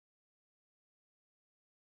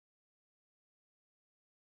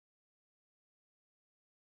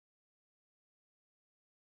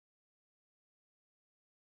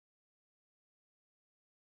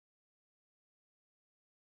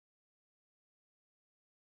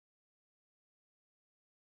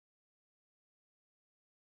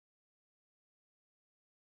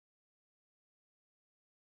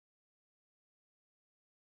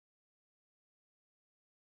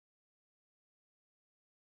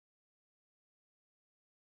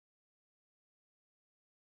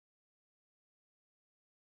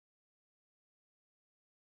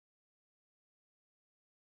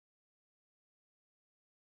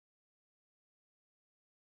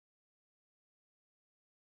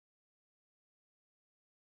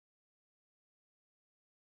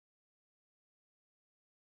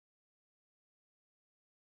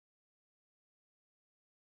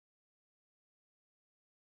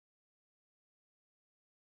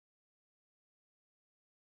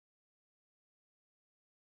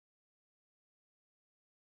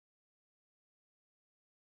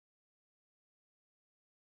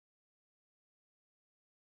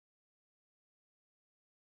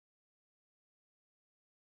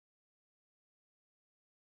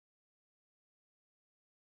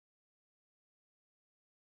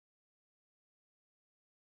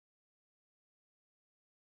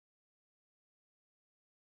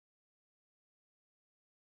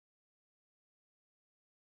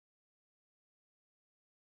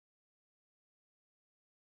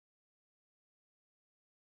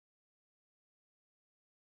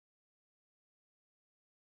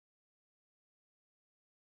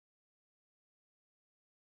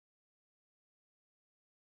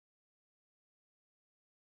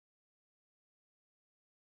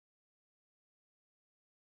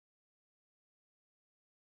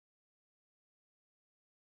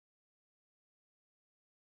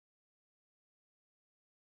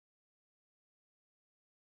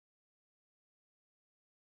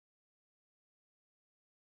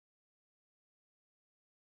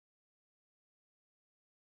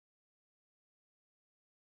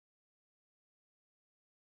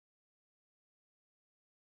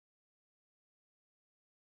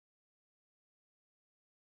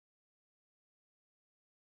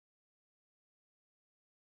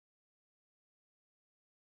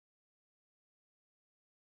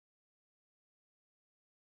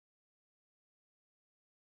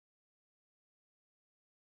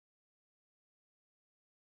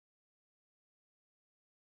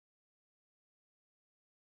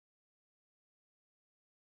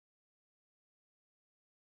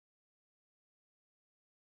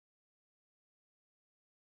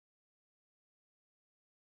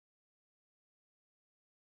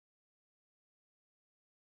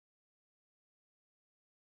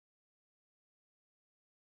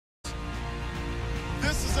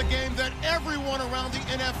This is a game that everyone around the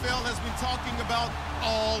NFL has been talking about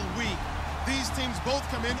all week. These teams both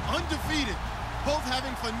come in undefeated, both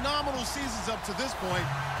having phenomenal seasons up to this point.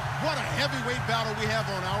 What a heavyweight battle we have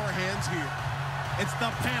on our hands here. It's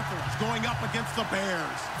the Panthers going up against the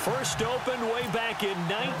Bears. First opened way back in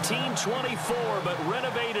 1924, but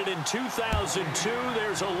renovated in 2002.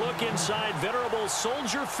 There's a look inside venerable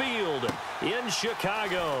Soldier Field in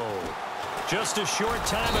Chicago. Just a short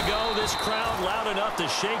time ago, this crowd loud enough to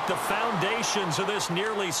shake the foundations of this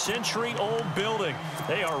nearly century-old building.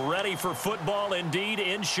 They are ready for football indeed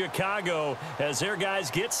in Chicago as their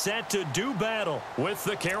guys get set to do battle with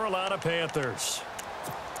the Carolina Panthers.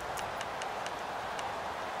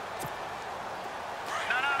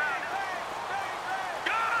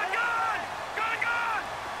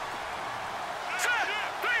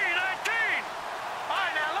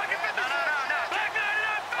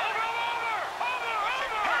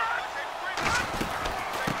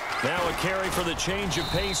 Now a carry for the change of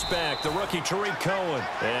pace back, the rookie Tariq Cohen.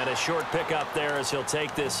 And a short pickup there as he'll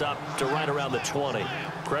take this up to right around the 20.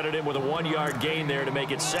 Credit him with a 1-yard gain there to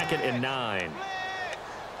make it 2nd and 9.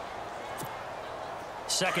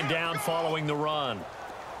 Second down following the run.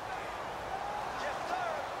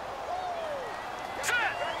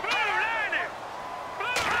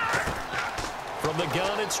 From the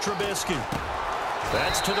gun, it's Trubisky.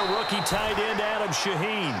 That's to the rookie tight end, Adam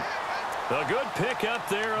Shaheen. A good pickup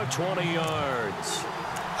there of 20 yards.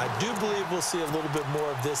 I do believe we'll see a little bit more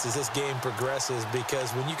of this as this game progresses,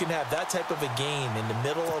 because when you can have that type of a gain in the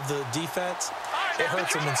middle of the defense, it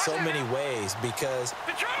hurts them in so many ways, because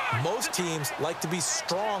most teams like to be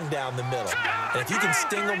strong down the middle. And if you can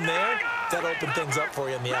sting them there, that'll open things up for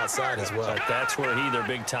you on the outside as well. But that's where their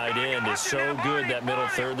big tight end, is so good, that middle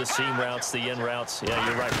third, the seam routes, the in routes. Yeah,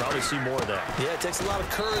 you're right. Probably see more of that. Yeah, it takes a lot of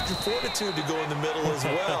courage and fortitude to go in the middle as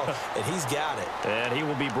well, and he's got it. And he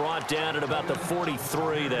will be brought down at about the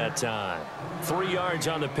 43 that time. 3 yards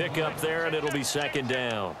on the pickup there, and it'll be 2nd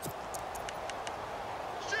down.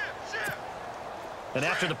 And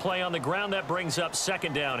after the play on the ground, that brings up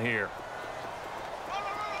 2nd down here.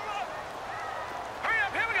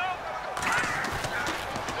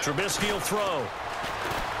 Trubisky will throw.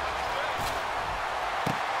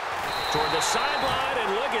 Toward the sideline,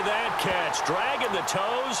 and look at that catch. Dragging the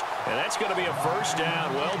toes, and that's going to be a 1st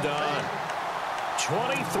down. Well done.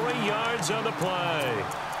 23 yards on the play.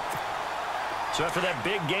 So after that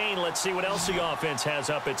big gain, let's see what else the offense has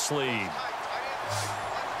up its sleeve.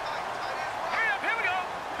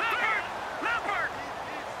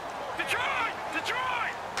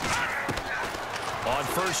 On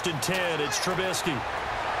 1st and 10, it's Trubisky.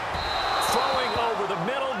 Throwing over the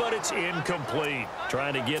middle, but it's incomplete.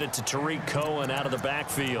 Trying to get it to Tariq Cohen out of the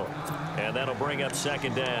backfield. And that'll bring up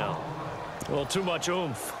 2nd down. Well, too much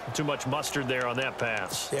oomph, too much mustard there on that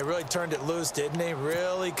pass. They really turned it loose, didn't they?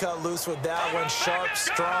 Really cut loose with that one. Sharp,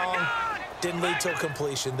 strong. Didn't lead to a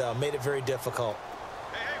completion, though. Made it very difficult.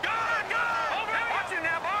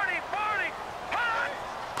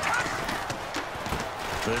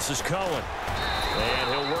 This is Cohen. And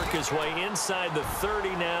he'll work his way inside the 30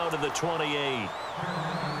 now to the 28.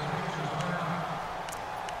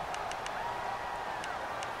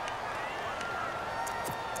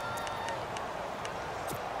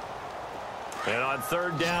 And on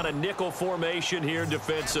 3rd down, a nickel formation here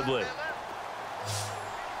defensively.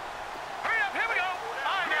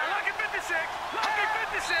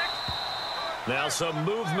 Now some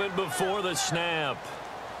movement before the snap.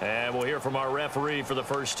 And we'll hear from our referee for the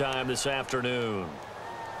first time this afternoon.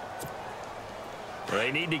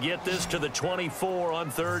 They need to get this to the 24 on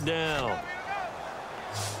 3rd down.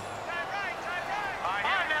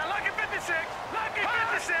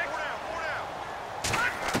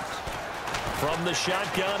 From the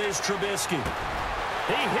shotgun is Trubisky.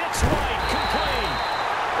 He hits right, complete.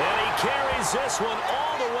 And he carries this one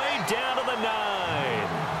all the way down to the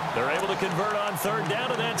 9. They're able to convert on 3rd down,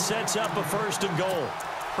 and that sets up a 1st and goal.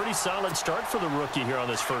 Pretty solid start for the rookie here on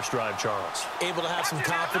this first drive, Charles. Able to have some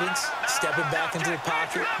confidence, stepping back into the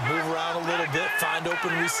pocket, move around a little bit, find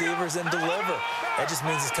open receivers, and deliver. That just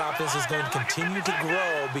means his confidence is going to continue to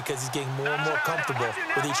grow because he's getting more and more comfortable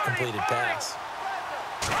with each completed pass.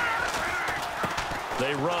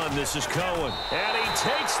 They run. This is Cohen. And he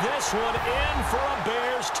takes this one in for a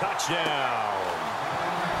Bears touchdown.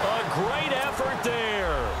 A great effort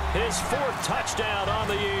there. His 4th touchdown on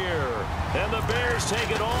the year. And the Bears take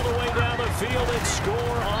it all the way down the field and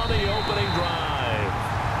score on the opening drive.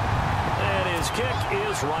 And his kick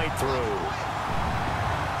is right through.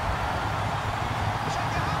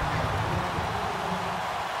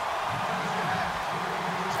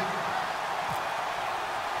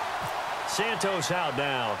 Santos out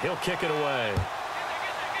now. He'll kick it away.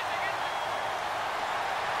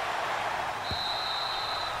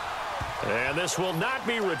 And this will not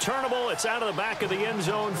be returnable. It's out of the back of the end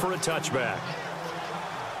zone for a touchback.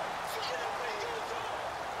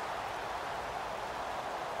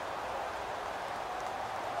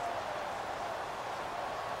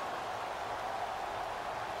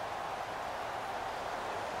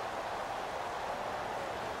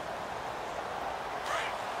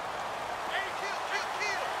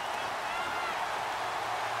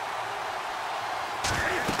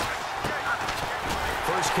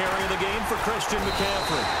 Carry of the game for Christian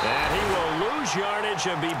McCaffrey. And he will lose yardage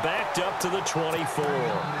and be backed up to the 24.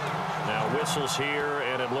 Now whistles here,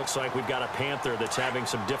 and it looks like we've got a Panther that's having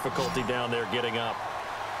some difficulty down there getting up.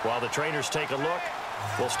 While the trainers take a look,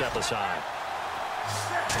 we'll step aside.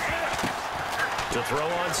 To throw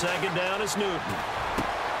on second down is Newton.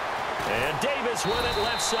 And Davis with it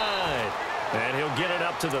left side. And he'll get it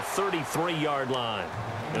up to the 33-yard line.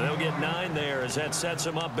 And they'll get 9 there as that sets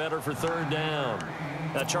him up better for third down.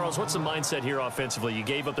 Now, Charles, what's the mindset here offensively? You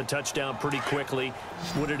gave up the touchdown pretty quickly.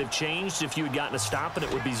 Would it have changed if you had gotten a stop and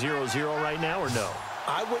it would be 0-0 right now, or no?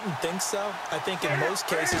 I wouldn't think so. I think in most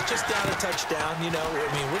cases, just down a touchdown, you know,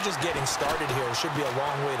 I mean, we're just getting started here. It should be a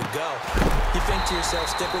long way to go. You think to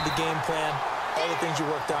yourself, stick with the game plan, all the things you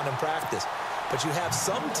worked on in practice. But you have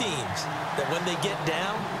some teams that when they get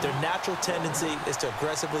down, their natural tendency is to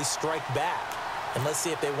aggressively strike back. And let's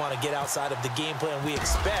see if they want to get outside of the game plan we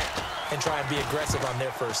expect and try and be aggressive on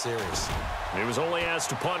their first series. He was only asked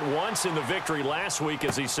to punt once in the victory last week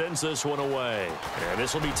as he sends this one away. And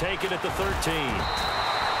this will be taken at the 13.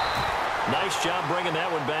 Nice job bringing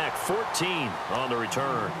that one back. 14 on the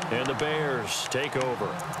return. And the Bears take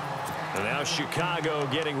over. And now Chicago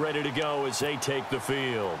getting ready to go as they take the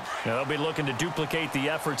field. Now they'll be looking to duplicate the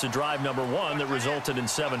efforts of drive number 1 that resulted in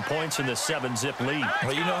 7 points in the 7-zip lead.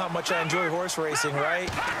 Well, you know how much I enjoy horse racing,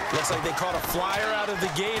 right? Looks like they caught a flyer out of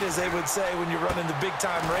the gate, as they would say when you're running the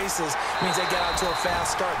big-time races. Means they got out to a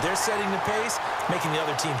fast start. They're setting the pace, making the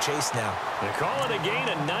other team chase now. They call it a gain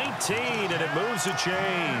of 19, and it moves the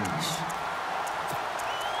chains.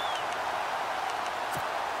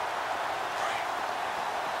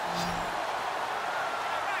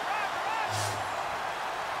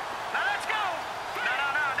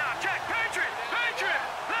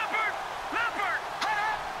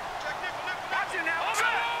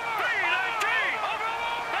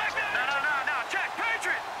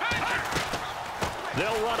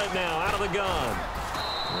 They'll run it now out of the gun.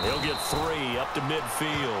 He'll get 3 up to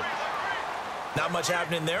midfield. Not much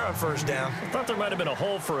happening there on first down. I thought there might have been a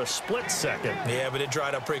hole for a split second. Yeah, but it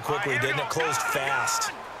dried up pretty quickly, didn't it? Closed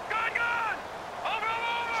fast.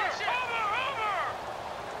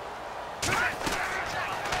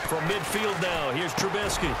 From midfield now, here's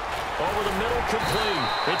Trubisky. Over the middle,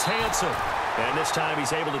 complete. It's Hanson. And this time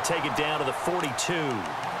he's able to take it down to the 42.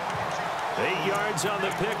 8 yards on the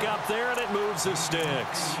pickup there, and it moves the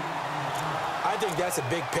sticks. I think that's a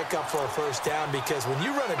big pickup for a first down, because when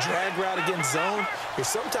you run a drag route against zone, you're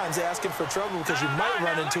sometimes asking for trouble because you might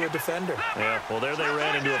run into a defender. Yeah, well, there they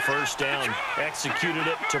ran into a first down. Executed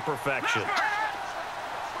it to perfection.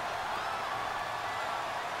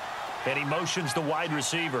 And he motions the wide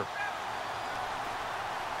receiver.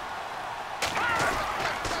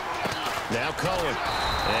 Now Cohen.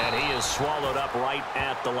 And he is swallowed up right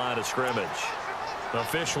at the line of scrimmage.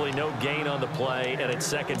 Officially no gain on the play, and it's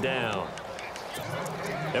second down.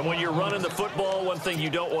 And when you're running the football, one thing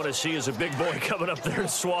you don't want to see is a big boy coming up there and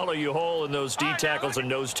swallow you whole in those D tackles and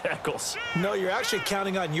nose tackles. No, you're actually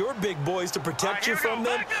counting on your big boys to protect you from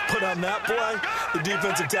them. But on that play, the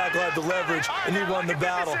defensive tackle had the leverage, and he won the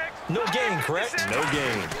battle. No gain, correct? No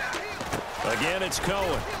gain. Again, it's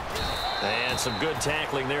Cohen. And some good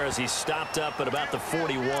tackling there as he stopped up at about the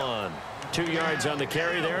 41. 2 yards on the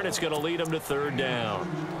carry there, and it's going to lead him to third down.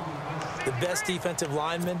 The best defensive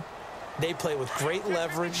linemen, they play with great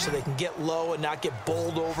leverage so they can get low and not get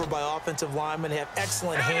bowled over by offensive linemen. They have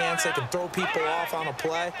excellent hands. They can throw people off on a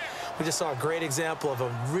play. We just saw a great example of a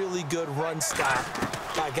really good run stop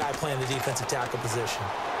by a guy playing the defensive tackle position.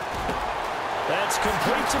 That's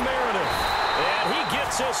complete to Meredith. And he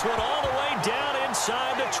gets this one all the way down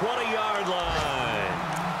inside the 20-yard line.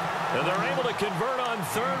 And they're able to convert on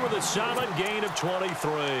third with a solid gain of 23.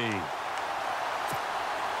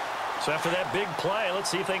 So after that big play, let's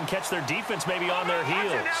see if they can catch their defense maybe on their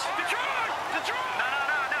heels.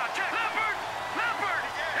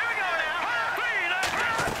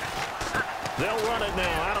 They'll run it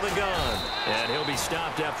now out of the gun. And he'll be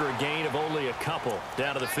stopped after a gain of only a couple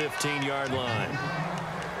down to the 15-yard line.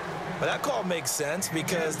 Well, that call makes sense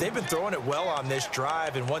because they've been throwing it well on this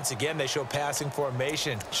drive, and once again, they show passing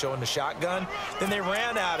formation, showing the shotgun. Then they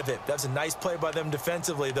ran out of it. That's a nice play by them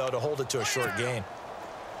defensively, though, to hold it to a short gain.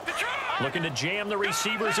 Looking to jam the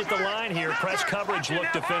receivers at the line here. Press coverage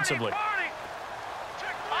look defensively.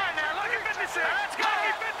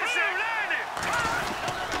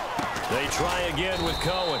 They try again with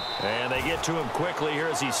Cohen, and they get to him quickly here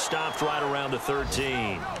as he's stopped right around the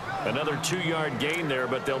 13. Another 2-yard gain there,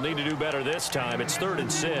 but they'll need to do better this time. It's 3rd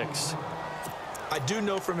and 6. I do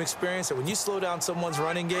know from experience that when you slow down someone's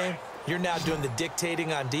running game, you're now doing the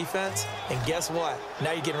dictating on defense, and guess what?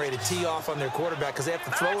 Now you're getting ready to tee off on their quarterback because they have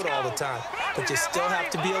to throw it all the time. But you still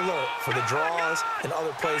have to be alert for the draws and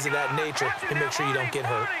other plays of that nature to make sure you don't get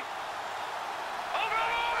hurt.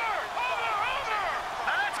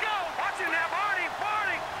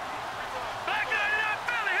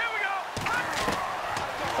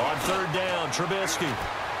 On 3rd down, Trubisky.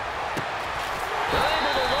 They're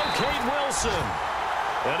able to locate Wilson.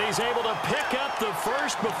 And he's able to pick up the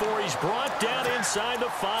first before he's brought down inside the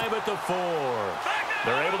 5 at the 4.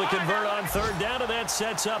 They're able to convert on 3rd down, and that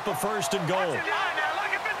sets up a 1st and goal.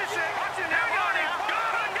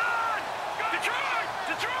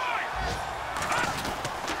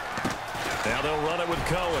 Now they'll run it with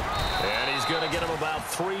Cohen. And he's going to get him about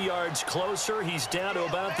 3 yards closer. He's down to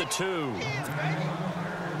about the 2.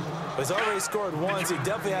 He's already scored once. He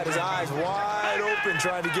definitely had his eyes wide open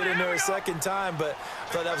trying to get in there a second time, but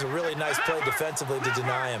I thought that was a really nice play defensively to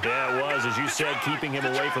deny him. Yeah, it was, as you said, keeping him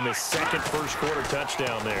away from his second first-quarter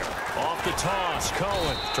touchdown there. Off the toss,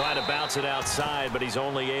 Cohen trying to bounce it outside, but he's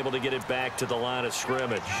only able to get it back to the line of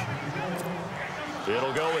scrimmage.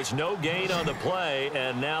 It'll go as no gain on the play,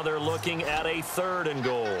 and now they're looking at a 3rd and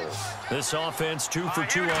goal. This offense 2 for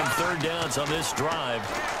 2 on 3rd downs on this drive.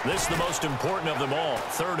 This is the most important of them all,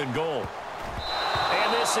 3rd and goal.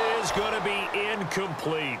 And this is going to be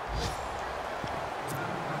incomplete.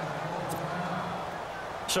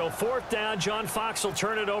 So 4th down, John Fox will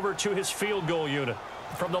turn it over to his field goal unit.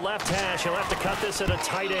 From the left hash, he'll have to cut this at a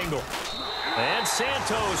tight angle. And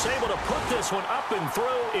Santos able to put this one up and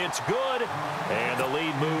through. It's good. And the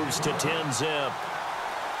lead moves to 10-zip.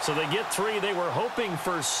 So they get 3. They were hoping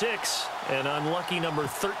for 6. An unlucky number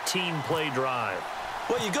 13 play drive.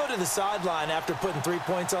 Well, you go to the sideline after putting 3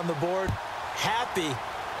 points on the board, happy,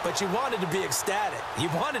 but you wanted to be ecstatic. You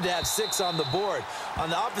wanted to have 6 on the board. On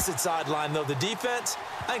the opposite sideline, though, the defense,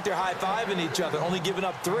 I think they're high-fiving each other, only giving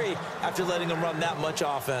up 3 after letting them run that much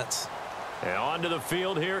offense. And onto the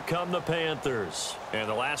field, here come the Panthers. And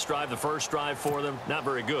the last drive, the first drive for them, not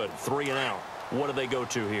very good. 3 and out. What do they go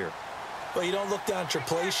to here? Well, you don't look down at your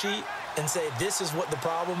play sheet and say, this is what the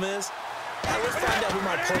problem is. Now let's find out who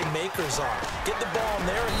my playmakers are. Get the ball in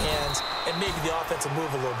their hands, and maybe the offense will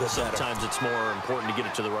move a little bit better. Sometimes it's more important to get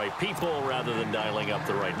it to the right people rather than dialing up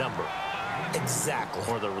the right number. Exactly.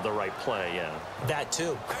 Or the right play, yeah. That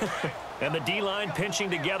too. And the D-line pinching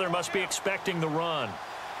together must be expecting the run.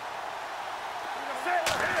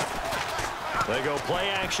 They go play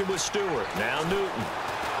action with Stewart. Now Newton.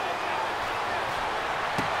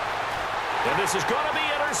 And this is going to be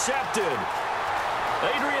intercepted.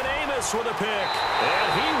 Adrian Amos with a pick. And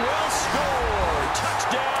he will score.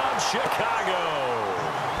 Touchdown, Chicago.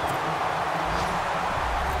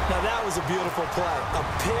 Now that was a beautiful play. A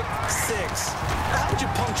pick 6. How would you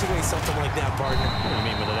punctuate something like that, partner? You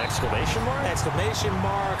mean with an exclamation mark? Exclamation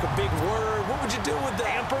mark, a big word. What would you do with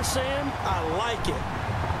that? Ampersand? I like it.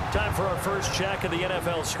 Time for our first check of the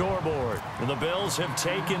NFL scoreboard. And the Bills have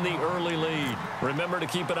taken the early lead. Remember to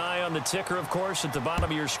keep an eye on the ticker, of course, at the bottom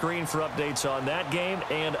of your screen for updates on that game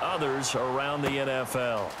and others around the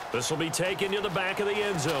NFL. This will be taken to the back of the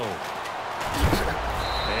end zone.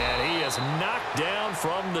 And he is knocked down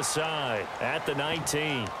from the side at the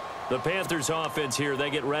 19. The Panthers offense here, they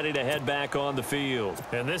get ready to head back on the field.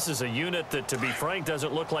 And this is a unit that, to be frank,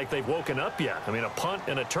 doesn't look like they've woken up yet. I mean, a punt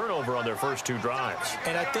and a turnover on their first 2 drives.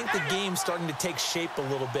 And I think the game's starting to take shape a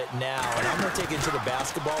little bit now. And I'm going to take it into the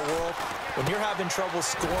basketball world. When you're having trouble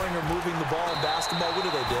scoring or moving the ball in basketball, what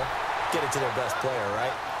do? Get it to their best player,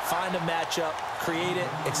 right? Find a matchup, create it,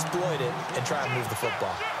 exploit it, and try and move the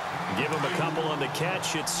football. Give him a couple on the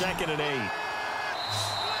catch. It's 2nd and 8.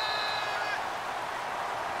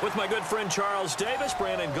 With my good friend Charles Davis,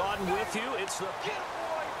 Brandon Gaudin with you. It's the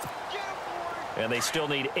and they still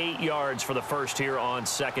need 8 yards for the first here on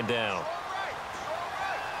 2nd down.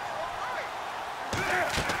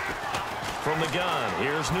 From the gun,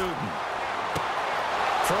 here's Newton.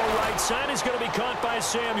 Throw right side is going to be caught by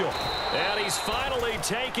Samuel. And he's finally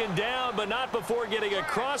taken down, but not before getting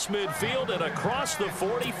across midfield and across the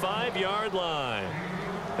 45-yard line.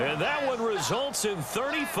 And that one results in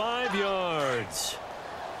 35 yards.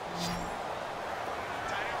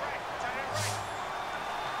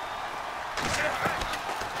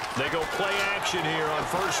 They go play action here on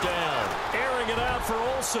first down. Airing it out for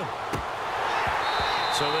Olsen.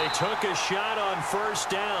 So they took a shot on first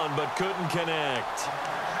down but couldn't connect.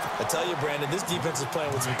 I tell you, Brandon, this defense is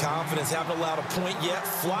playing with some confidence. Haven't allowed a point yet.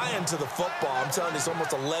 Flying to the football. I'm telling you, it's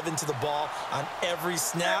almost 11 to the ball on every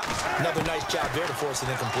snap. Another nice job there to force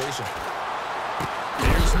an incompletion.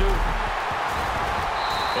 Here's Newton.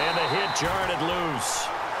 And the hit jarred it loose.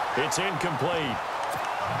 It's incomplete.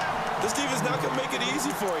 This defense not going to make it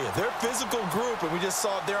easy for you. They're a physical group, and we just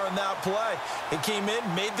saw it there on that play. It came in,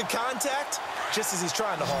 made the contact, just as he's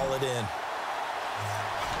trying to haul it in.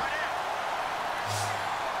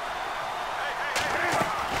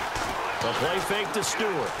 A play fake to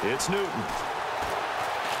Stewart. It's Newton.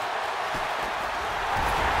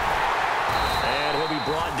 And he'll be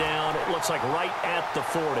brought down, it looks like right at the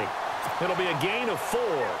 40. It'll be a gain of 4,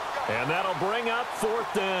 and that'll bring up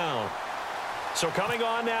 4th down. So coming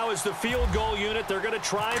on now is the field goal unit. They're going to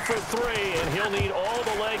try for 3, and he'll need all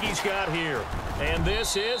the leg he's got here. And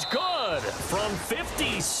this is good from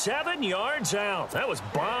 57 yards out. That was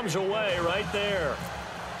bombs away right there.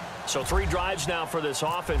 So 3 drives now for this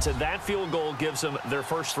offense, and that field goal gives them their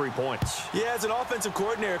first 3 points. Yeah, as an offensive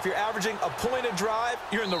coordinator, if you're averaging a point a drive,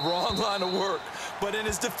 you're in the wrong line of work. But in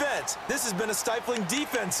his defense, this has been a stifling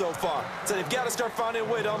defense so far. So they've got to start finding a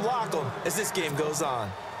way to unlock them as this game goes on.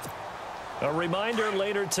 A reminder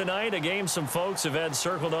later tonight, a game some folks have had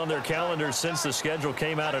circled on their calendars since the schedule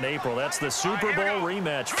came out in April. That's the Super Bowl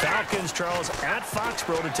rematch. Falcons, Charles, at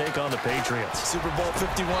Foxborough to take on the Patriots. Super Bowl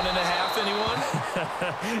 51.5,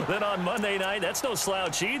 anyone? Then on Monday night, that's no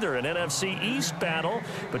slouch either, an NFC East battle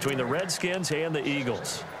between the Redskins and the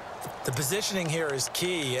Eagles. The positioning here is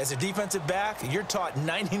key. As a defensive back, you're taught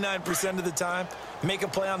 99% of the time, make a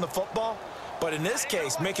play on the football. But in this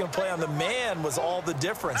case, making a play on the man was all the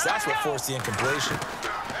difference. That's what forced the incompletion.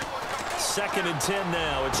 2nd and 10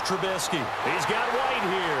 now. It's Trubisky. He's got White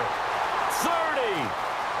here.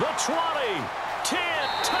 30, the 20, 10,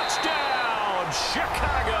 touchdown,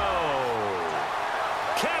 Chicago.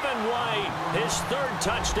 Kevin White, his 3rd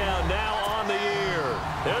touchdown now on the year.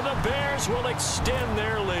 And the Bears will extend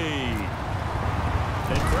their lead.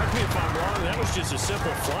 And correct me if I'm wrong, that was just a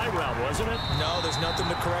simple fly route, wasn't it? No, there's nothing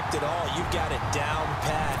to correct at all. You've got it down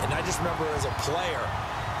pat. And I just remember as a player,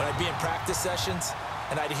 when I'd be in practice sessions,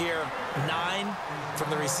 and I'd hear 9 from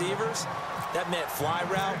the receivers, that meant fly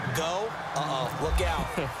route, go, look out.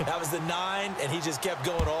 That was the 9, and he just kept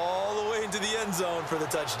going all the way into the end zone for the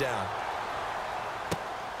touchdown.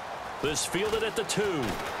 This fielded at the 2. And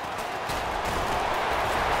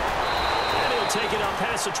he'll take it up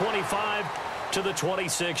past the 25. To the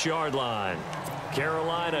 26-yard line.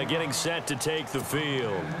 Carolina getting set to take the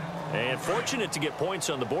field. And fortunate to get points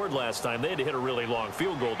on the board last time. They had to hit a really long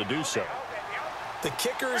field goal to do so. The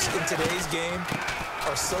kickers in today's game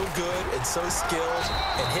are so good and so skilled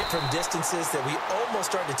and hit from distances that we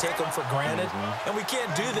almost start to take them for granted. And we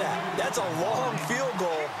can't do that. That's a long field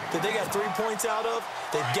goal that they got 3 points out of.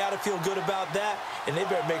 They've got to feel good about that, and they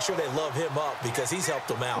better make sure they love him up because he's helped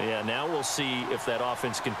them out. Yeah, now we'll see if that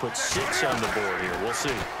offense can put 6 on the board here. We'll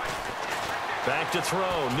see. Back to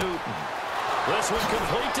throw, Newton. This one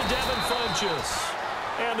complete to Devin Funchess.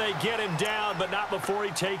 And they get him down, but not before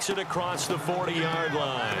he takes it across the 40-yard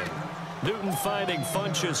line. Newton finding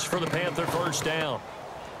Funchess for the Panther first down.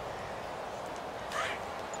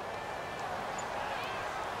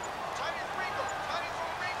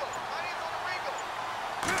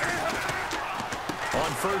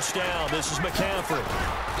 On first down, this is McCaffrey.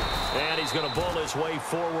 And he's going to bull his way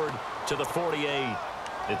forward to the 48.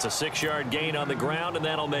 It's a 6-yard gain on the ground, and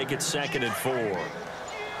that'll make it 2nd and 4.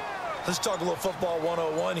 Let's talk a little football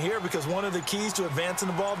 101 here because one of the keys to advancing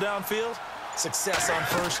the ball downfield, success on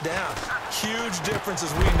first down. Huge difference,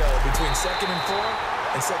 as we know, between 2nd and 4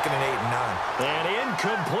 and 2nd and 8 and 9. And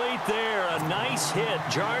incomplete there. A nice hit.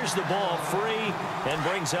 Jars the ball free and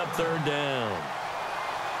brings up 3rd down.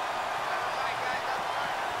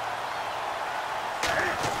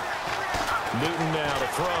 Newton now to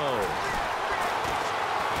throw.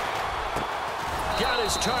 Got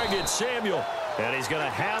his target, Samuel. And he's going to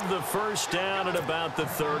have the first down at about the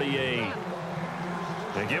 38.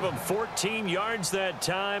 They give him 14 yards that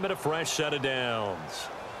time and a fresh set of downs.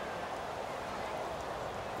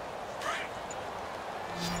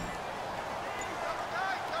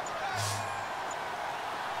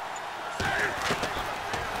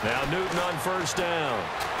 Now Newton on first down.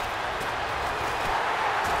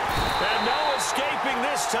 And no escaping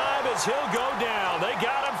this time as he'll go down. They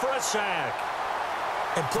got him for a sack.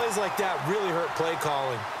 And plays like that really hurt play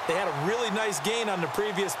calling. They had a really nice gain on the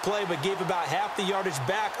previous play, but gave about half the yardage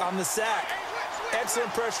back on the sack. Excellent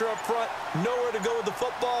pressure up front. Nowhere to go with the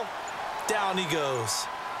football. Down he goes.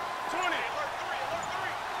 20.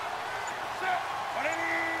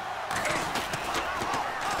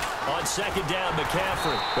 On second down,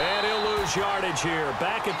 McCaffrey. And he'll lose yardage here.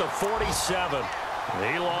 Back at the 47.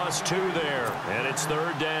 He lost 2 there, and it's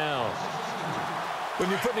third down. When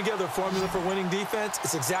you're putting together a formula for winning defense,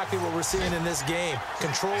 it's exactly what we're seeing in this game.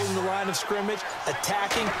 Controlling the line of scrimmage,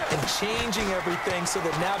 attacking, and changing everything so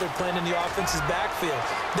that now they're playing in the offense's backfield.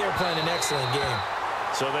 They're playing an excellent game.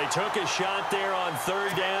 So they took a shot there on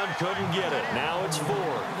third down, couldn't get it. Now it's 4.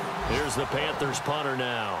 Here's the Panthers punter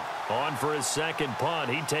now. On for his second punt.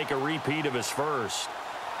 He'd take a repeat of his first.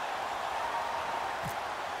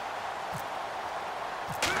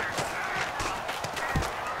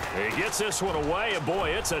 He gets this one away, and boy,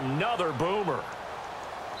 it's another boomer.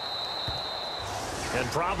 And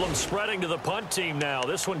problems spreading to the punt team now.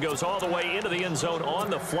 This one goes all the way into the end zone on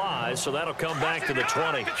the fly, so that'll come back to the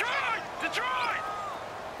 20.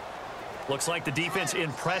 Looks like the defense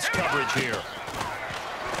in press coverage here.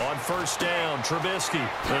 On first down, Trubisky.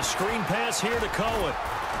 The screen pass here to Cohen.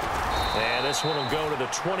 And this one will go to the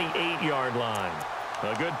 28-yard line.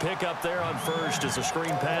 A good pickup there on first as the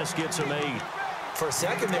screen pass gets him 8. For a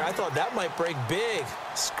second there, I thought that might break big.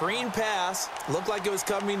 Screen pass. Looked like it was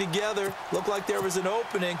coming together. Looked like there was an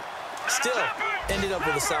opening. Still, ended up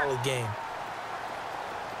with a solid game.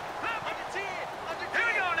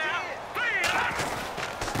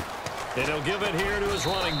 And he'll give it here to his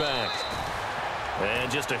running back.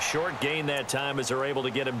 And just a short gain that time as they're able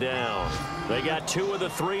to get him down. They got 2 of the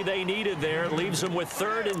 3 they needed there. It leaves them with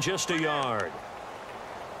third and just a yard.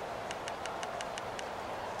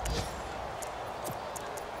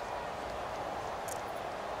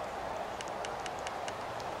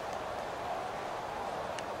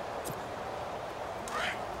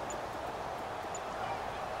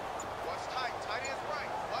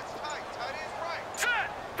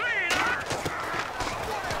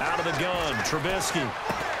 Trubisky.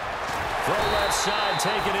 Throw left side,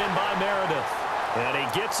 taken in by Meredith. And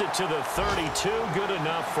he gets it to the 32. Good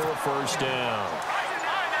enough for a first down.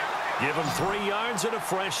 Give him 3 yards and a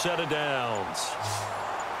fresh set of downs.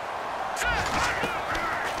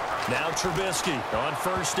 Now Trubisky on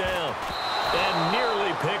first down. And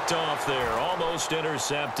nearly picked off there. Almost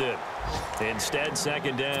intercepted. Instead,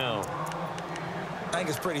 second down. I think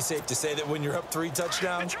it's pretty safe to say that when you're up 3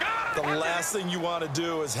 touchdowns, the last thing you want to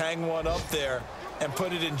do is hang one up there and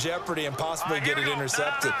put it in jeopardy and possibly get it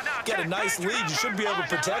intercepted. Get a nice lead, you should be able to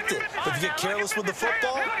protect it. But if you get careless with the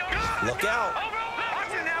football, look out.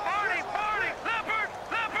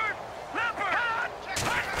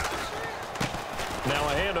 Now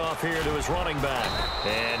a handoff here to his running back.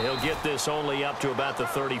 And he'll get this only up to about the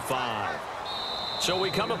 35. So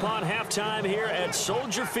we come upon halftime here at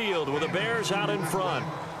Soldier Field with the Bears out in front.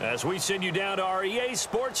 As we send you down to our EA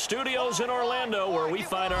Sports Studios in Orlando, where we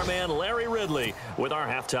find our man Larry Ridley with our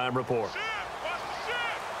halftime report.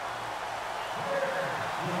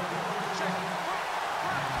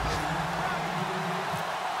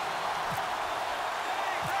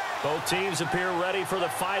 Both teams appear ready for the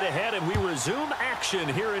fight ahead, and we resume action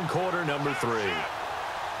here in quarter number 3.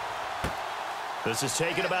 This is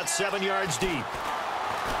taken about 7 yards deep.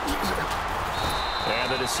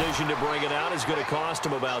 And the decision to bring it out is going to cost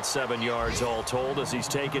him about 7 yards all told as he's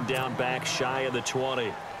taken down back shy of the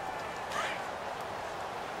 20.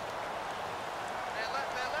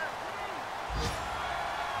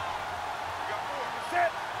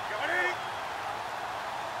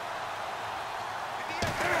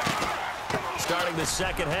 Starting the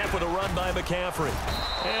second half with a run by McCaffrey.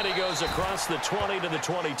 And he goes across the 20 to the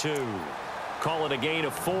 22. Call it a gain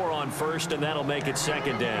of 4 on first, and that'll make it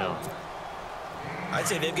second down. I'd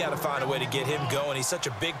say they've got to find a way to get him going. He's such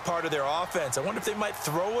a big part of their offense. I wonder if they might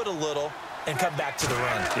throw it a little and come back to the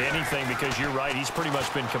run. Anything, because you're right. He's pretty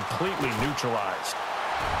much been completely neutralized.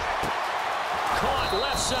 Caught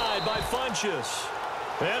left side by Funchess.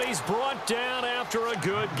 And he's brought down after a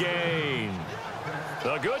good gain.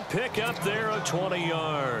 A good pickup there of 20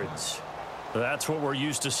 yards. That's what we're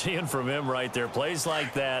used to seeing from him right there. Plays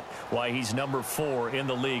like that, why he's number 4 in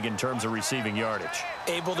the league in terms of receiving yardage.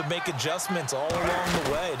 Able to make adjustments all along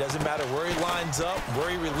the way. Doesn't matter where he lines up, where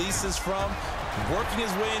he releases from. Working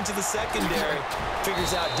his way into the secondary.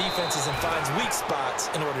 Figures out defenses and finds weak spots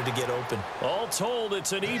in order to get open. All told,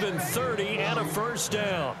 it's an even 30 and a first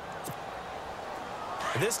down.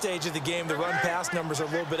 At this stage of the game, the run-pass numbers are a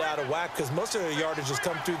little bit out of whack because most of their yardage has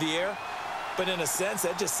come through the air. But in a sense,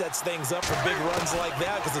 that just sets things up for big runs like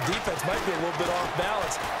that because the defense might be a little bit off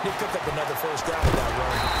balance. He picked up another first down with that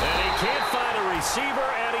run. And he can't find a receiver,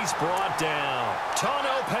 and he's brought down.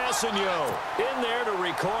 Tano Passanio in there to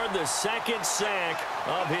record the second sack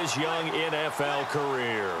of his young NFL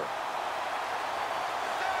career.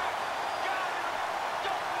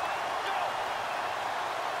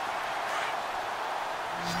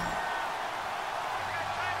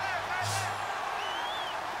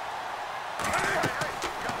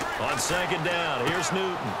 On second down, here's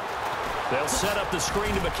Newton. They'll set up the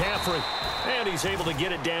screen to McCaffrey, and he's able to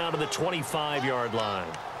get it down to the 25-yard line.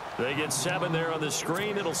 They get 7 there on the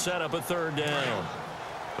screen. It'll set up a third down.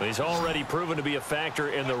 He's already proven to be a factor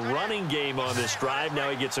in the running game on this drive. Now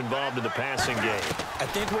he gets involved in the passing game. I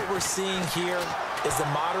think what we're seeing here is the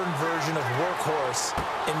modern version of workhorse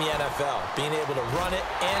in the NFL, being able to run it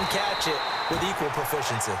and catch it with equal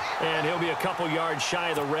proficiency. And he'll be a couple yards shy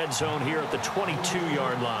of the red zone here at the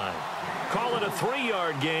 22-yard line. Call it a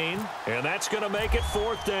 3-yard gain, and that's going to make it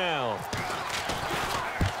 4th down.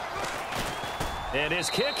 And his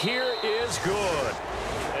kick here is good.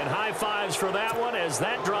 And high fives for that one as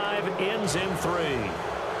that drive ends in 3.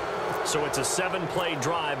 So it's a 7-play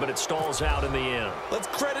drive, but it stalls out in the end. Let's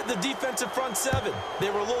credit the defensive front 7. They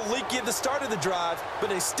were a little leaky at the start of the drive, but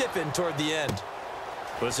they stiffened toward the end.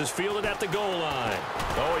 This is fielded at the goal line.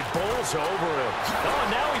 Oh, he bowls over him. Oh,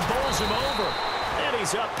 and now he bowls him over. And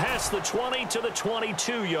he's up past the 20 to the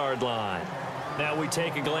 22-yard line. Now we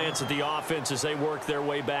take a glance at the offense as they work their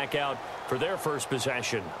way back out for their first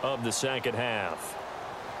possession of the second half.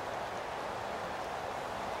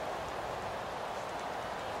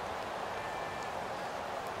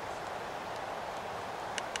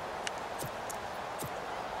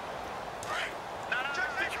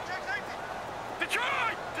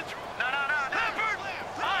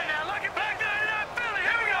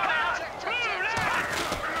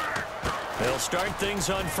 They'll start things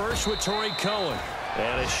on first with Torrey Cohen.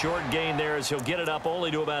 And a short gain there as he'll get it up only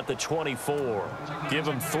to about the 24. Give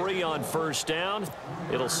him 3 on first down.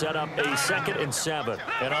 It'll set up a 2nd and 7.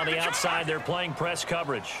 And on the outside, they're playing press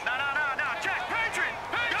coverage.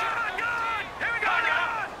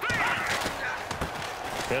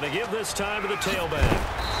 And a give this time to the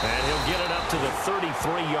tailback. And he'll get it up to the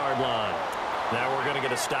 33-yard line. Now we're going to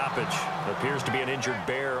get a stoppage. Appears to be an injured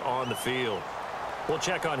Bear on the field. We'll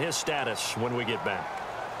check on his status when we get back.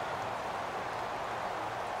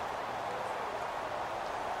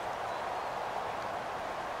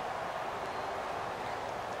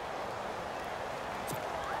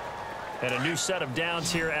 And a new set of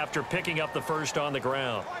downs here after picking up the first on the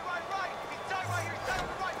ground.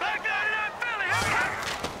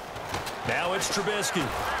 Now it's Trubisky.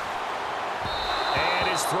 And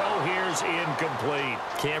his throw here's incomplete.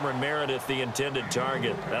 Cameron Meredith, the intended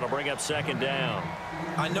target. That'll bring up 2nd down.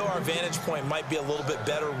 I know our vantage point might be a little bit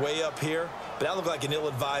better way up here, but that looked like an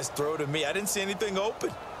ill-advised throw to me. I didn't see anything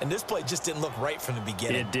open, and this play just didn't look right from the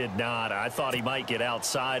beginning. It did not. I thought he might get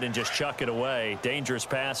outside and just chuck it away. Dangerous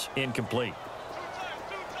pass, incomplete.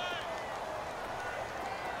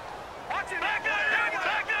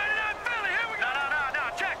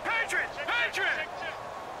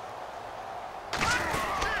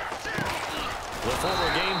 The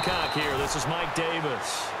former Gamecock here. This is Mike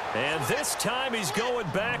Davis. And this time he's going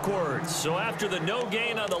backwards. So after the no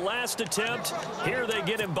gain on the last attempt, here they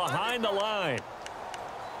get him behind the line.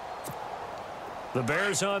 The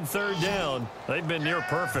Bears on 3rd down. They've been near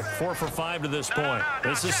perfect. 4 for 5 to this point.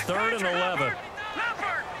 This is 3rd and 11.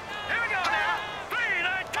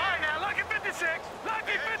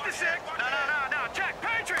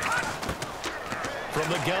 From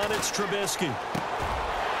the gun, it's Trubisky.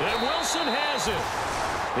 And Wilson has it.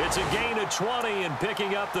 It's a gain of 20 and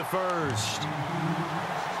picking up the first.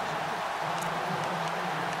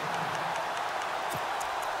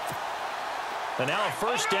 And now a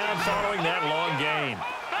first down following that long gain.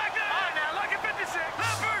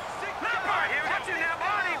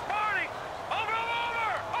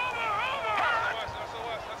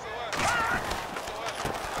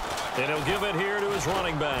 And he'll give it here to his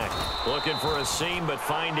running back. Looking for a seam, but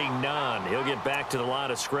finding none. He'll get back to the line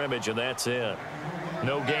of scrimmage, and that's it.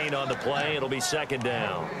 No gain on the play. It'll be 2nd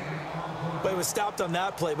down. But he was stopped on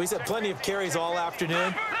that play, but he's had plenty of carries all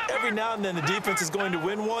afternoon. Every now and then the defense is going to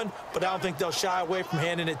win one, but I don't think they'll shy away from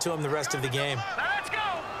handing it to him the rest of the game. Let's go.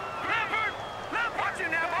 Leopard. Watch him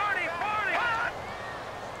now, Barney.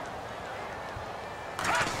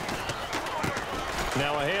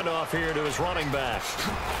 Now a handoff here to his running back.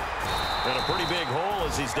 And a pretty big hole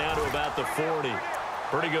as he's down to about the 40.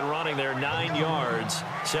 Pretty good running there, 9 yards.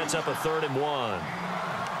 Sets up a 3rd and 1.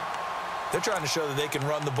 They're trying to show that they can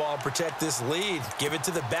run the ball and protect this lead. Give it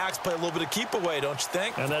to the backs, play a little bit of keep away, don't you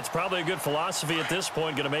think? And that's probably a good philosophy at this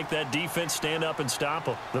point, going to make that defense stand up and stop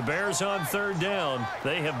them. The Bears on third down.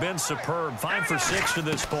 They have been superb. 5 for 6 to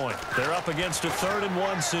this point. They're up against a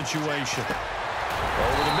 3rd-and-1 situation.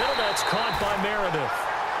 Over the middle, that's caught by Meredith.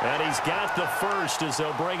 And he's got the first as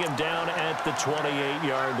they'll bring him down at the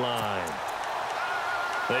 28-yard line.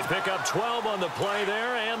 They pick up 12 on the play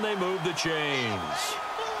there, and they move the chains.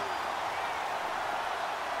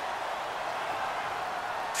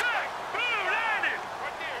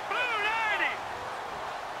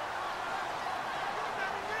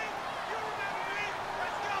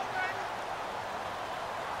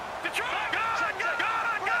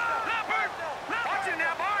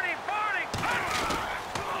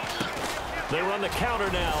 They run the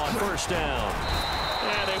counter now on 1st down.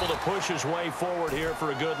 And able to push his way forward here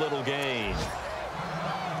for a good little gain.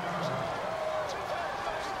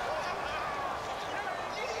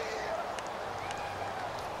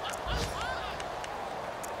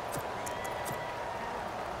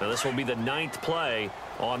 Now this will be the 9th play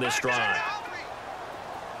on this drive.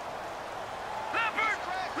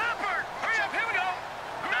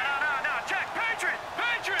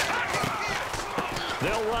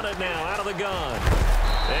 They'll run it now out of the gun.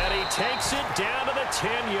 And he takes it down to the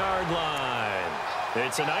 10-yard line.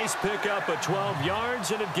 It's a nice pickup of 12 yards,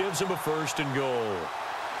 and it gives him a 1st and goal.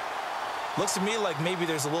 Looks to me like maybe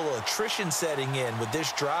there's a little attrition setting in with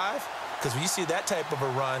this drive, because when you see that type of a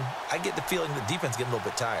run, I get the feeling the defense getting a little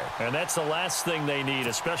bit tired. And that's the last thing they need,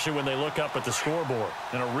 especially when they look up at the scoreboard.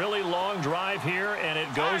 And a really long drive here, and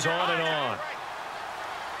it goes on and on.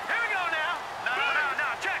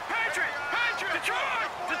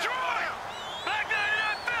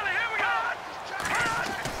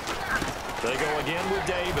 They go again with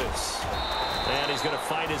Davis. And he's going to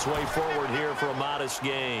fight his way forward here for a modest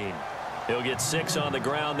gain. He'll get 6 on the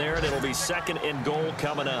ground there, and it'll be 2nd and goal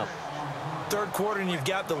coming up. 3rd quarter, and you've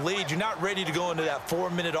got the lead. You're not ready to go into that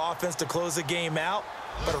 4-minute offense to close the game out,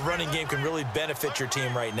 but a running game can really benefit your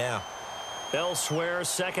team right now. Elsewhere,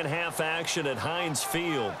 2nd half action at Heinz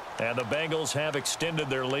Field. And the Bengals have extended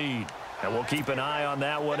their lead. And we'll keep an eye on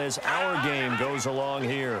that one as our game goes along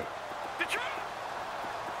here.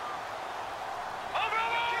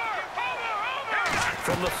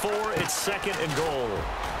 From the 4, it's 2nd and goal.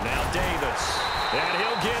 Now Davis. And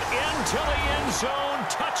he'll get into the end zone.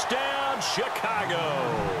 Touchdown, Chicago.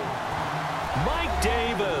 Mike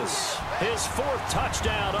Davis, his 4th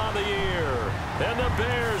touchdown on the year. And the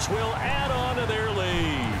Bears will add on to their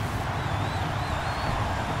lead.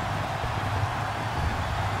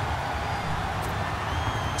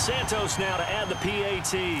 Santos now to add the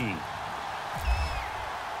PAT.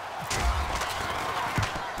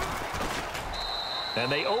 And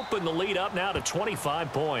they open the lead up now to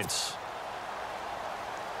 25 points.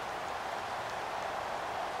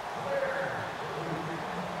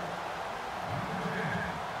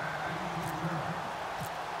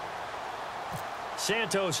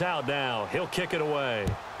 Santos out now. He'll kick it away.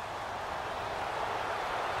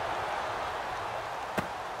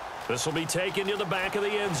 This will be taken to the back of the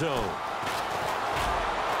end zone.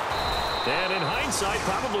 And in hindsight,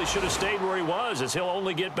 probably should have stayed where he was, as he'll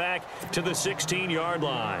only get back to the 16-yard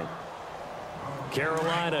line.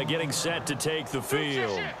 Carolina getting set to take the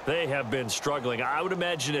field. They have been struggling. I would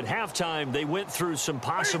imagine at halftime they went through some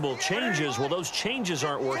possible changes. Well, those changes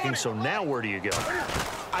aren't working, so now where do you go?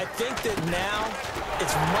 I think that now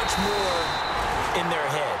it's much more in their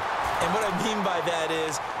head. And what I mean by that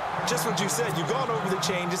is just what you said. You've gone over the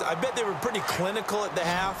changes. I bet they were pretty clinical at the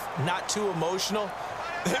half, not too emotional.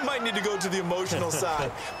 They might need to go to the emotional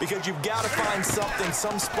side because you've got to find something,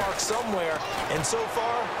 some spark somewhere. And so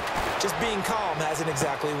far, just being calm hasn't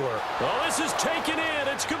exactly worked. Well, this is taken in.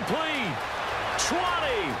 It's complete. 20,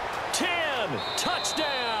 10,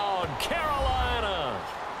 touchdown, Carolina.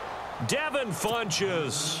 Devin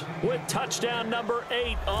Funchess with touchdown number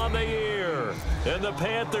 8 on the year. And the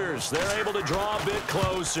Panthers, they're able to draw a bit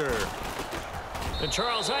closer. And,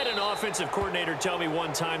 Charles, I had an offensive coordinator tell me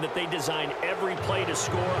one time that they design every play to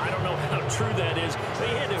score. I don't know how true that is. They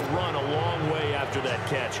had to run a long way after that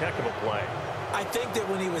catch. Heck of a play. I think that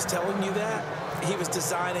when he was telling you that, he was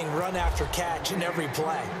designing run after catch in every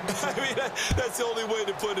play. I mean, that's the only way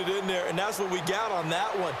to put it in there, and that's what we got on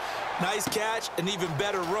that one. Nice catch, an even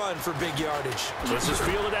better run for big yardage. This is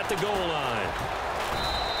fielded at the goal line.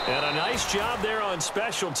 And a nice job there on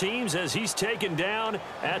special teams as he's taken down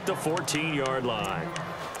at the 14-yard line.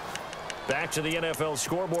 Back to the NFL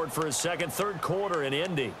scoreboard for his third quarter in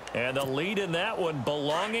Indy. And the lead in that one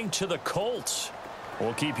belonging to the Colts.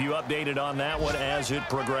 We'll keep you updated on that one as it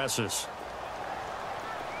progresses.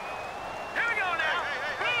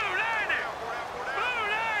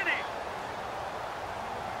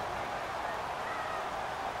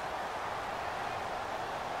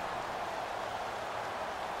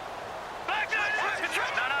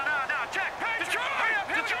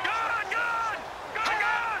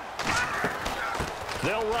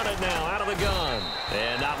 They'll run it now out of the gun.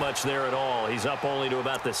 And not much there at all. He's up only to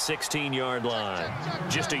about the 16-yard line.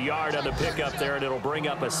 Just a yard on the pickup there, and it'll bring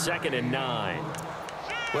up a 2nd and 9.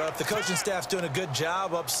 Well, if the coaching staff's doing a good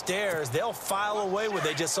job upstairs, they'll file away what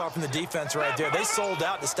they just saw from the defense right there. They sold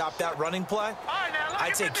out to stop that running play.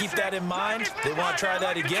 I'd say keep that in mind. They want to try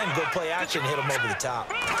that again, go play action, hit them over the top.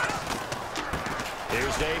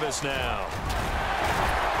 Here's Davis now.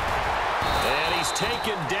 And he's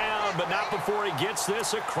taken down, but not before he gets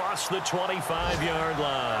this across the 25-yard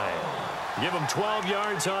line. Give him 12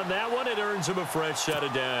 yards on that one. It earns him a fresh set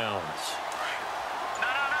of downs.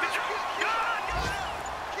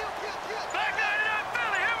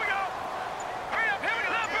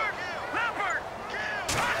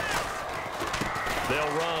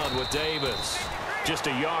 They'll run with Davis. Just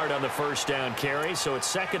a yard on the first down carry, so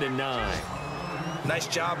it's 2nd and 9. Nice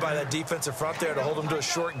job by that defensive front there to hold them to a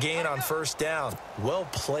short gain on first down. Well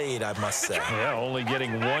played, I must say. Yeah, only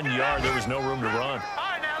getting 1 yard. There was no room to run.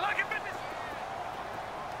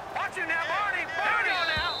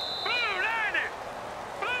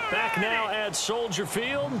 Back now at Soldier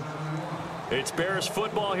Field. It's Bears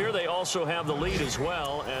football here. They also have the lead as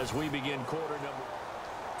well as we begin quarter number.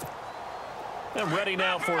 And ready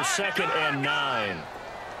now for 2nd and 9.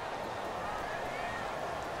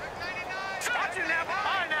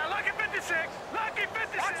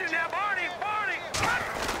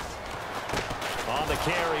 On the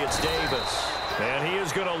carry, it's Davis. And he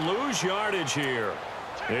is going to lose yardage here.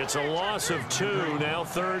 It's a loss of 2, now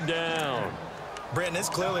 3rd down. Brandon, it's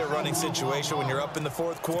clearly a running situation when you're up in the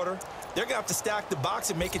 4th quarter. They're going to have to stack the box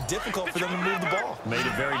and make it difficult for them to move the ball. Made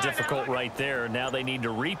it very difficult right there. Now they need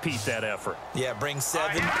to repeat that effort. Yeah, bring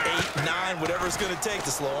 7, 8, 9, whatever it's going to take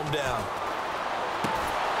to slow them down.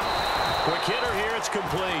 Quick hitter here, it's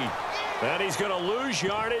complete. And he's going to lose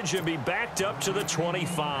yardage and be backed up to the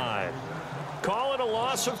 25. Call it a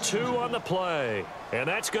loss of 2 on the play. And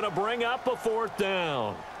that's going to bring up a 4th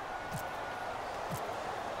down.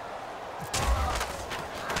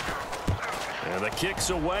 And the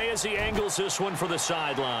kick's away as he angles this one for the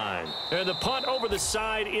sideline. And the punt over the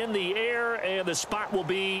side in the air, and the spot will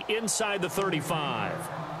be inside the 35.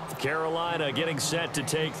 Carolina getting set to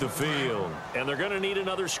take the field. And they're going to need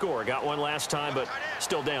another score. Got one last time, but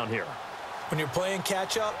still down here. When you're playing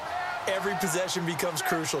catch-up, every possession becomes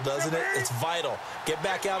crucial, doesn't it? It's vital. Get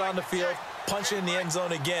back out on the field, punch it in the end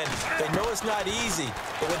zone again. They know it's not easy,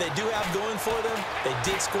 but what they do have going for them, they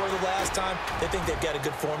did score the last time. They think they've got a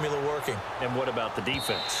good formula working. And what about the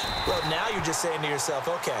defense? Well, now you're just saying to yourself,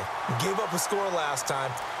 okay, gave up a score last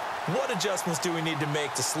time. What adjustments do we need to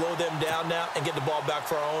make to slow them down now and get the ball back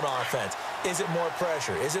for our own offense? Is it more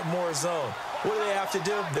pressure? Is it more zone? What do they have to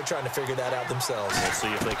do? They're trying to figure that out themselves. We'll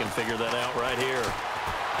see if they can figure that out right here.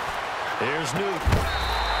 Here's Newton.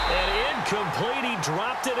 And incomplete. He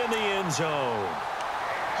dropped it in the end zone.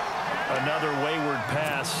 Another wayward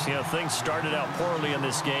pass. You know, things started out poorly in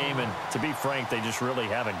this game, and to be frank, they just really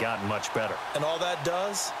haven't gotten much better. And all that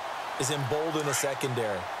does is embolden the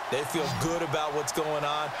secondary. They feel good about what's going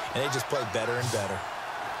on, and they just play better and better.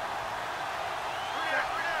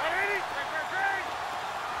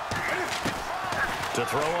 To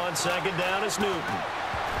throw on 2nd down is Newton.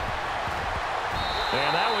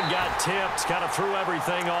 And that one got tipped, kind of threw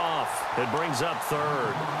everything off. It brings up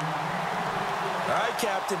 3rd. All right,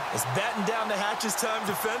 Captain, it's batten down the hatches time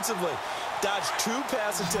defensively. Dodged 2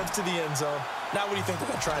 pass attempts to the end zone. Now what do you think they're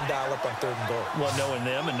going to try and dial up on 3rd and goal? Well, knowing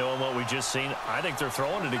them and knowing what we just seen, I think they're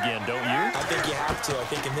throwing it again, don't you? I think you have to. I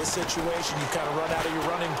think in this situation, you kind of run out of your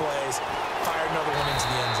running plays, fire another one into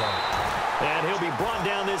the end zone. And he'll be brought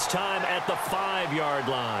down this time at the 5-yard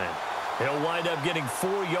line. He'll wind up getting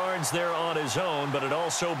 4 yards there on his own, but it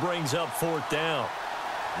also brings up 4th down.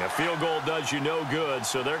 A field goal does you no good,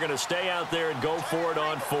 so they're going to stay out there and go for it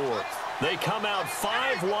on 4th. They come out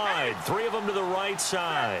 5 wide, 3 of them to the right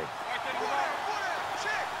side.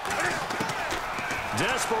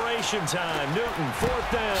 Desperation time. Newton,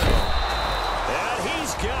 4th down. And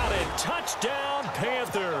he's got it. Touchdown,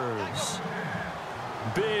 Panthers.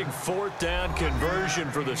 Big 4th down conversion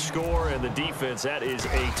for the score, and the defense, that is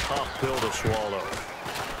a tough pill to swallow.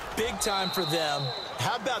 Big time for them.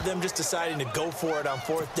 How about them just deciding to go for it on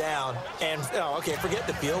 4th down? And, oh, okay, forget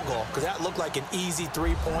the field goal, because that looked like an easy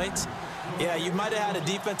 3 points. Yeah, you might have had a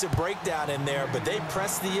defensive breakdown in there, but they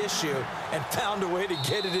pressed the issue and found a way to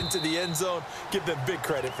get it into the end zone. Give them big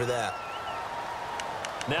credit for that.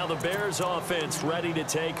 Now the Bears offense ready to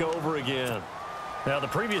take over again. Now, the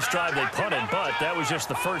previous drive they punted, but that was just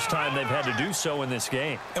the first time they've had to do so in this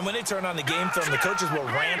game. And when they turn on the game film, the coaches will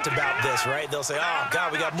rant about this, right? They'll say, oh,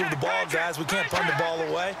 God, we got to move the ball, guys. We can't punt the ball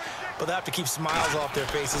away. But they have to keep smiles off their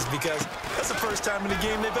faces because that's the first time in the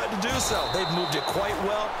game they've had to do so. They've moved it quite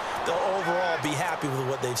well. They'll overall be happy with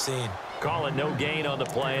what they've seen. Call it no gain on the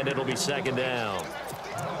play, and it'll be second down.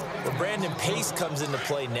 Well, Brandon, pace comes into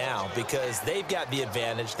play now because they've got the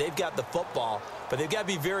advantage. They've got the football, but they've got to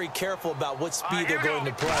be very careful about what speed they're going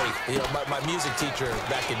to play. You know, my music teacher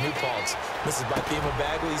back in New Paltz, Mrs. Bythema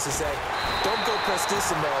Bagley, used to say, don't go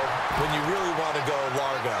prestissimo when you really want to go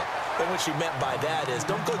largo. And what she meant by that is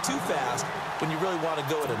don't go too fast when you really want to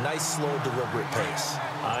go at a nice, slow, deliberate pace.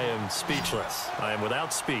 I am speechless. I am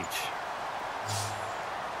without speech.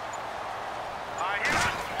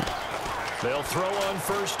 They'll throw on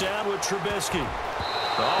first down with Trubisky.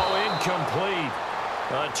 Oh, incomplete.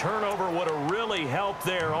 A turnover would have really helped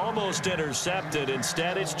there. Almost intercepted.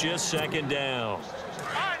 Instead, it's just second down.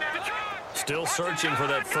 Still searching for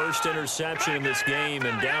that first interception in this game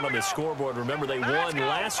and down on the scoreboard. Remember, they won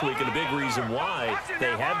last week, and a big reason why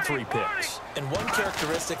they had 3 picks. And one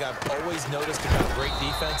characteristic I've always noticed about great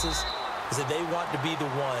defenses is that they want to be the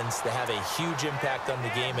ones that have a huge impact on the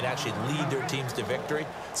game and actually lead their teams to victory.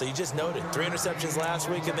 So you just noted 3 interceptions last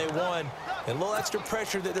week and they won. And a little extra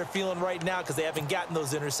pressure that they're feeling right now because they haven't gotten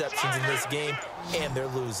those interceptions in this game and they're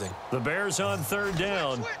losing. The Bears on third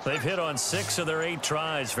down. They've hit on 6 of their 8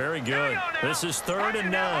 tries. Very good. This is 3rd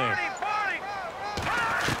and 9.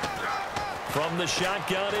 From the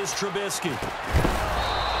shotgun is Trubisky.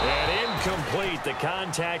 And incomplete. The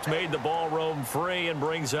contact made the ball roam free and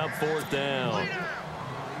brings up 4th down.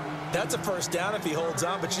 That's a first down if he holds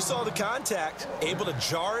on, but you saw the contact, able to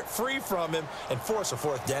jar it free from him and force a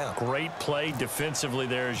 4th down. Great play defensively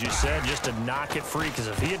there, as you said, just to knock it free, because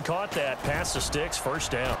if he had caught that, past the sticks, first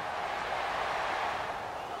down.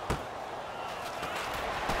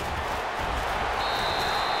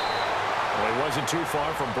 Well, he wasn't too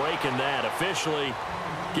far from breaking that. Officially,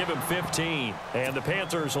 give him 15. And the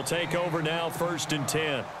Panthers will take over now, 1st and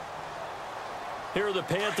 10. Here are the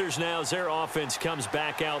Panthers now as their offense comes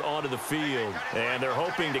back out onto the field. And they're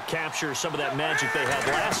hoping to capture some of that magic they had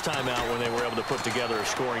last time out when they were able to put together a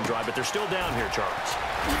scoring drive. But they're still down here, Charles.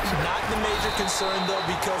 Not the major concern, though,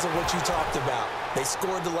 because of what you talked about. They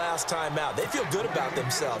scored the last time out. They feel good about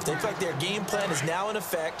themselves. In fact, their game plan is now in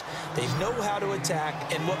effect. They know how to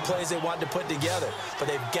attack and what plays they want to put together. But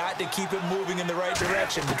they've got to keep it moving in the right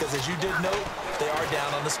direction because, as you did note, they are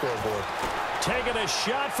down on the scoreboard. Taking a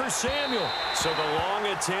shot for Samuel. So the long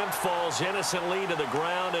attempt falls innocently to the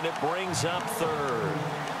ground, and it brings up 3rd.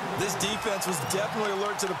 This defense was definitely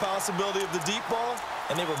alert to the possibility of the deep ball,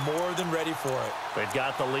 and they were more than ready for it. They've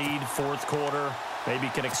got the lead, 4th quarter. Maybe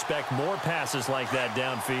can expect more passes like that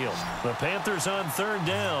downfield. The Panthers on 3rd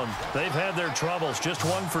down. They've had their troubles, just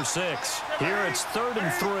 1 for 6. Here it's 3rd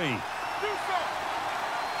and 3.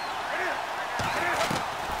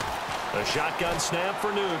 A shotgun snap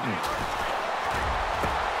for Newton.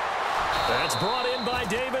 That's brought in by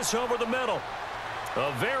Davis over the middle.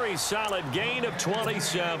 A very solid gain of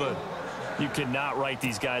 27. You cannot write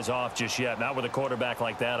these guys off just yet, not with a quarterback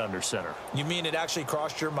like that under center. You mean it actually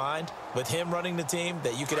crossed your mind with him running the team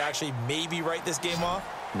that you could actually maybe write this game off?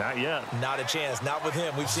 Not yet. Not a chance. Not with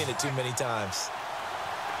him. We've seen it too many times.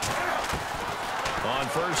 On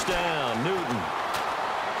first down, Newton.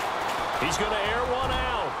 He's going to air one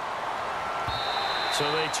out. So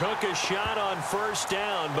they took a shot on first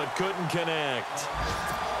down, but couldn't connect.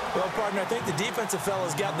 Well, partner, I think the defensive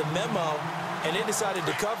fellas got the memo, and they decided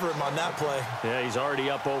to cover him on that play. Yeah, he's already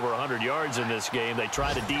up over 100 yards in this game. They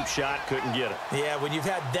tried a deep shot, couldn't get it. Yeah, when you've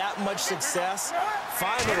had that much success,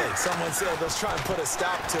 finally someone said, let's try and put a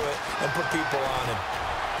stop to it and put people on him.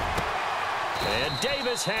 And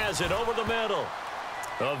Davis has it over the middle.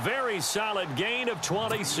 A very solid gain of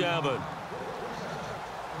 27.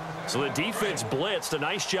 So the defense blitzed. A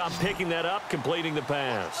nice job picking that up, completing the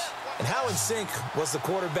pass. And how in sync was the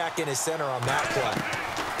quarterback in his center on that play?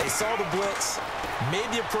 They saw the blitz, made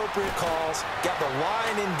the appropriate calls, got the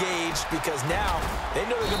line engaged because now they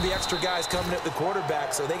know there are going to be extra guys coming at the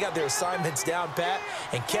quarterback, so they got their assignments down pat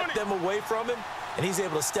and kept them away from him, and he's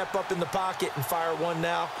able to step up in the pocket and fire one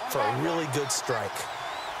now for a really good strike.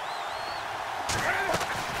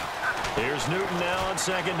 Here's Newton now on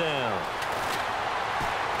second down.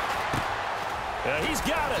 He's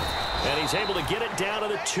got it, and he's able to get it down to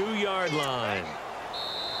the 2-yard line.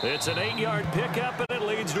 It's an 8-yard pickup, and it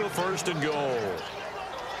leads to a 1st and goal.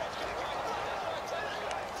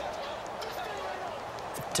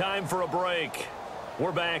 Time for a break.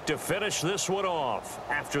 We're back to finish this one off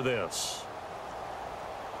after this.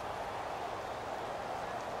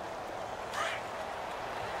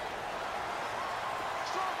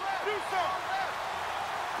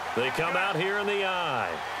 They come out here in the I.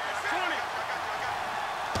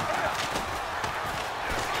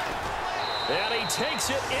 And he takes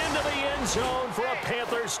it into the end zone for a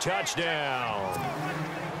Panthers touchdown.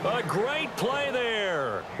 A great play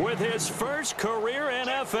there with his first career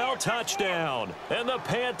NFL touchdown. And the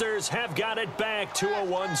Panthers have got it back to a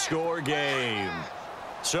one-score game.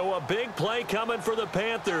 So a big play coming for the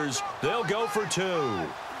Panthers. They'll go for 2.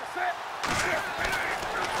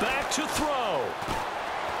 Back to throw.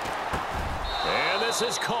 And this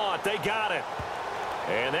is caught. They got it.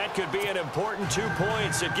 And that could be an important 2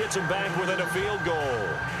 points. It gets them back within a field goal.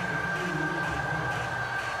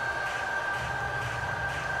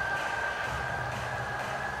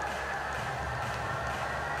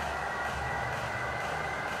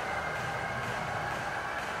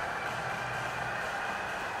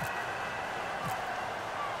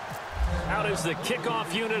 Out is the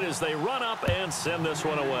kickoff unit as they run up and send this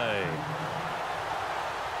one away.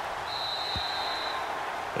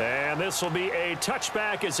 And this will be a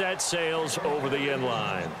touchback as that sails over the end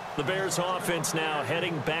line. The Bears offense now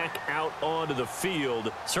heading back out onto the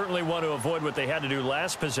field. Certainly want to avoid what they had to do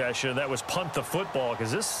last possession. That was punt the football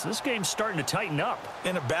because this game's starting to tighten up.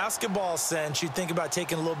 In a basketball sense, you think about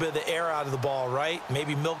taking a little bit of the air out of the ball, right?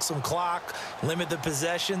 Maybe milk some clock, limit the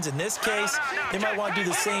possessions. In this case, they might want to do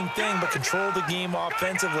the same thing but control the game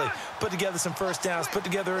offensively. Put together some first downs, put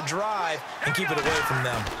together a drive, and keep it away from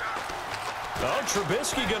them. Oh,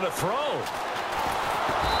 Trubisky going to throw.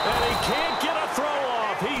 And he can't get a throw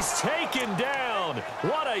off. He's taken down.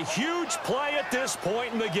 What a huge play at this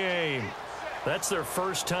point in the game. That's their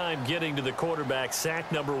first time getting to the quarterback,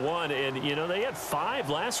 sack number 1. And, you know, they had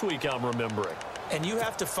 5 last week, I'm remembering. And you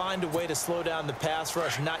have to find a way to slow down the pass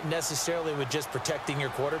rush, not necessarily with just protecting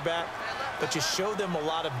your quarterback, but you show them a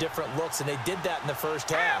lot of different looks, and they did that in the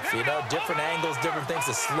first half. You know, different angles, different things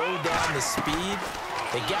to slow down the speed.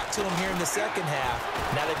 They got to him here in the second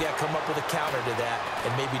half. Now they've got to come up with a counter to that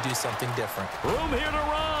and maybe do something different. Room here to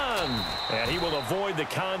run. And he will avoid the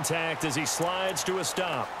contact as he slides to a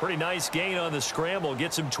stop. Pretty nice gain on the scramble.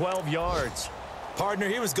 Gets him 12 yards. Partner,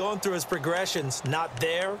 he was going through his progressions. Not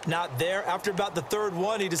there, not there. After about the third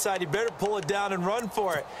one, he decided he better pull it down and run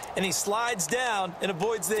for it. And he slides down and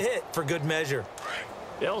avoids the hit for good measure.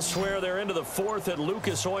 Elsewhere, they're into the 4th at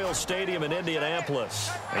Lucas Oil Stadium in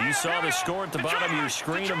Indianapolis. And you saw the score at the bottom of your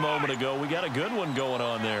screen a moment ago. We got a good one going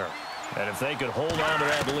on there. And if they could hold on to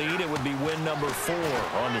that lead, it would be win number 4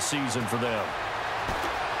 on the season for them.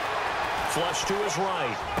 Flush to his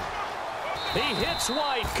right. He hits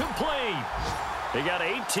White, complete. He got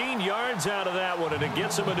 18 yards out of that one, and it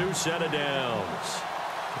gets him a new set of downs.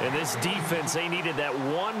 And this defense, they needed that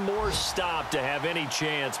one more stop to have any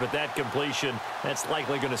chance, but that completion, that's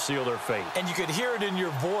likely going to seal their fate. And you could hear it in your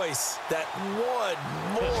voice, that one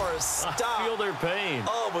more stop. I feel their pain.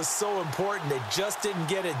 Oh, it was so important. They just didn't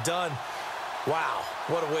get it done. Wow,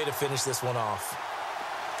 what a way to finish this one off.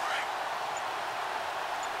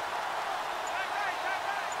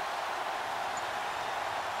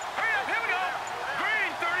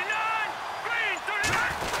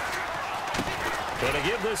 Going to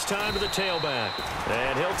give this time to the tailback.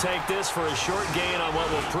 And he'll take this for a short gain on what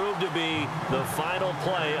will prove to be the final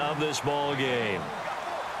play of this ball game.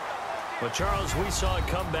 But, Charles, we saw a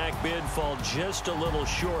comeback bid fall just a little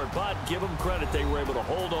short, but give them credit. They were able to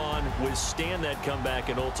hold on, withstand that comeback,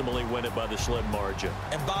 and ultimately win it by the slim margin.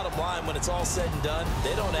 And bottom line, when it's all said and done,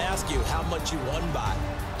 they don't ask you how much you won by.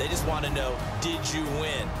 They just want to know, did you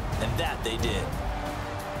win? And that they did.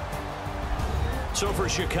 So for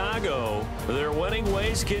Chicago, their winning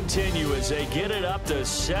ways continue as they get it up to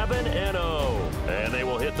 7-0. And they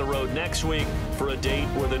will hit the road next week for a date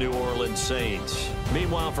with the New Orleans Saints.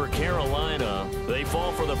 Meanwhile, for Carolina, they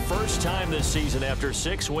fall for the first time this season after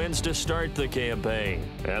 6 wins to start the campaign.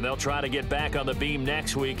 And they'll try to get back on the beam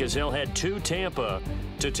next week as they'll head to Tampa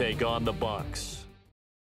to take on the Bucs.